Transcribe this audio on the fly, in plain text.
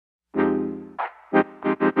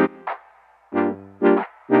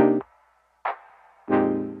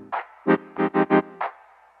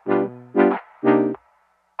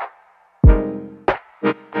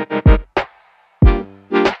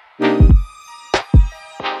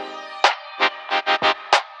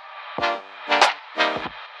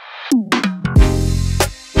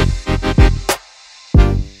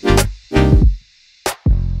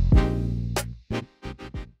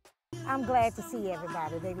I'm glad to see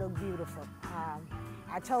everybody. They look beautiful.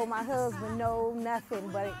 I told my husband no, nothing,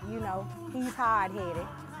 but you know, he's hard-headed.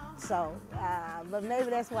 So, but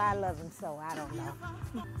maybe that's why I love him so, I don't know.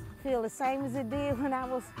 Feel the same as it did when I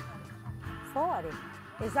was 40.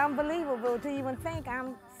 It's unbelievable to even think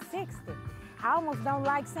I'm 60. I almost don't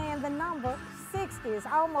like saying the number 60. It's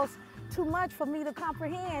almost too much for me to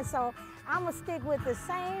comprehend, so I'm gonna stick with the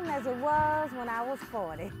same as it was when I was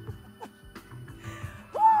 40.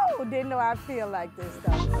 Woo! Didn't know I'd feel like this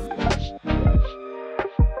though.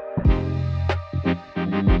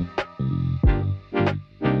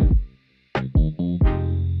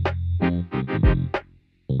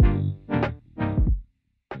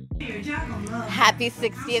 Happy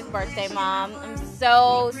 60th birthday, Mom. I'm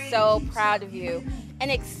so, so proud of you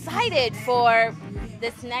and excited for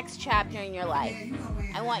this next chapter in your life.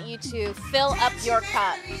 I want you to fill up your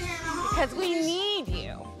cup because we need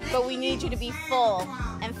you, but we need you to be full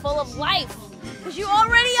and full of life because you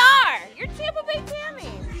already are. You're Tampa Bay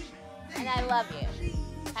Tammy's, and I love you.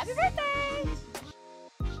 Happy birthday!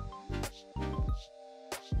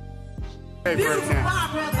 Hey, birthday. I'm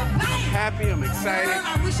happy, I'm excited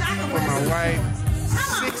for my wife.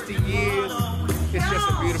 60 years, it's just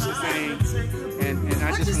a beautiful thing. And I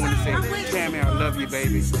just want to say, Tammy, I love you,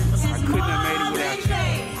 baby. I couldn't have made it without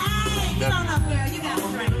you.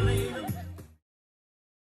 Love you.